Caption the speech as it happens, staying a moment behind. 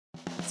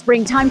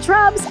springtime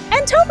shrubs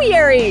and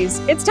topiaries.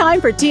 It's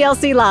time for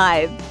TLC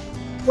Live.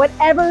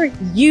 Whatever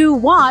you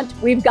want,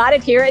 we've got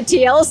it here at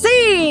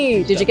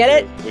TLC. Did you get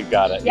it? We've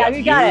got it. Yeah,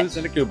 we got it. Use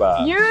and a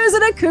Cuba. Use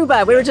and a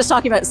Cuba. We were just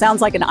talking about it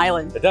sounds like an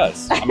island. It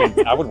does. I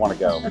mean, I would want to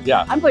go.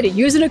 Yeah. I'm going to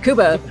use and a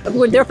Cuba. I'm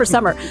going there for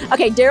summer.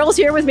 Okay, Darrell's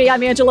here with me.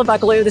 I'm Angela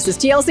Buckaloo. This is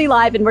TLC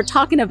Live, and we're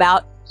talking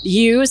about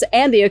use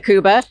and the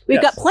Akuba.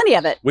 We've got plenty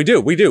of it. We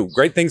do.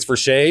 Great things for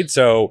shade.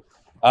 So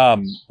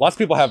lots of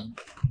people have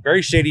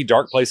very shady,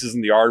 dark places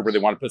in the yard where they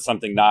want to put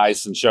something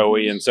nice and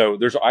showy. And so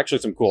there's actually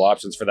some cool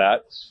options for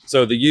that.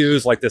 So the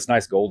yews, like this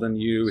nice golden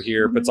yew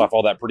here, puts off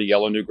all that pretty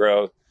yellow new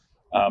growth.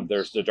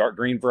 There's the dark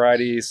green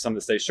varieties, some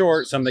that stay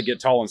short, some that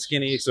get tall and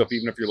skinny. So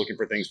even if you're looking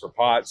for things for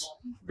pots,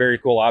 very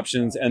cool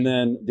options. And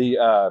then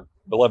the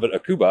beloved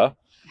Akuba,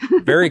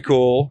 very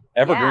cool,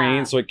 evergreen.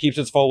 Yeah. So it keeps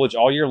its foliage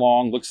all year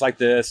long. Looks like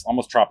this,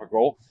 almost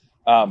tropical.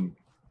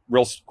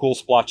 Real cool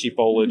splotchy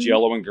foliage,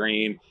 yellow and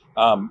green.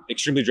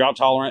 Extremely drought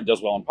tolerant,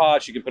 does well in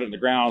pots. You can put it in the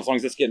ground. As long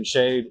as it's getting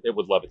shade, it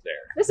would love it there.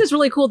 This is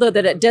really cool, though,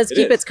 that it does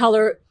keep its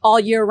color all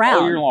year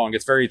round. All year long.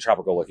 It's very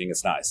tropical looking.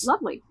 It's nice.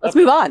 Lovely. Let's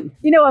move on.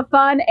 You know, a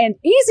fun and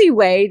easy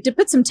way to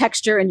put some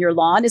texture in your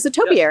lawn is a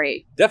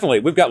topiary. Yes,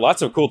 definitely. We've got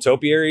lots of cool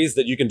topiaries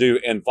that you can do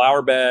in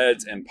flower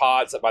beds and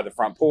pots up by the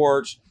front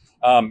porch.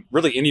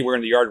 Really anywhere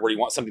in the yard where you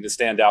want something to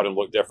stand out and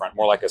look different,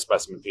 more like a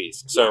specimen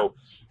piece. So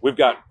we've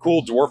got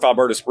cool dwarf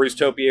Alberta spruce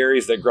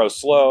topiaries that grow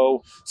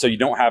slow, so you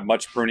don't have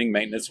much pruning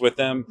maintenance with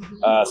them.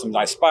 Some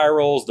nice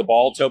spirals, the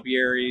ball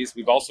topiaries.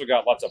 We've also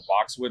got lots of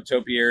boxwood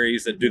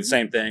topiaries that do the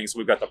same thing. So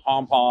we've got the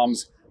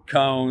pom-poms,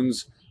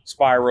 cones,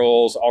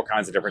 spirals, all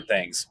kinds of different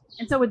things.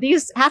 And so would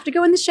these have to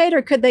go in the shade,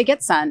 or could they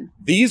get sun?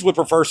 These would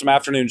prefer some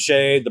afternoon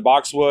shade. The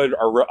boxwood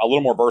are a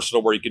little more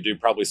versatile where you could do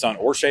probably sun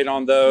or shade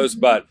on those,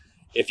 but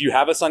if you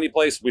have a sunny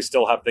place, we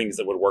still have things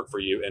that would work for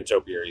you in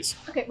topiaries.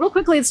 Okay, real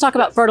quickly, let's talk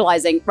about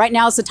fertilizing. Right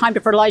now is the time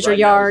to fertilize your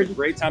yard. It's a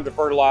great time to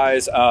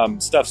fertilize.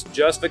 Stuff's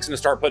just fixing to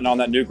start putting on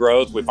that new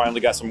growth. We finally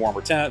got some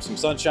warmer temps, some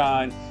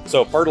sunshine.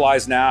 So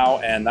fertilize now,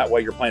 and that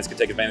way your plants can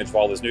take advantage of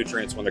all those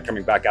nutrients when they're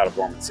coming back out of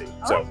dormancy.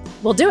 So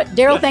we'll do it.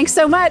 Darrell, thanks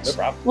so much. No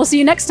problem. We'll see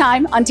you next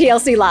time on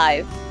TLC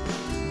Live.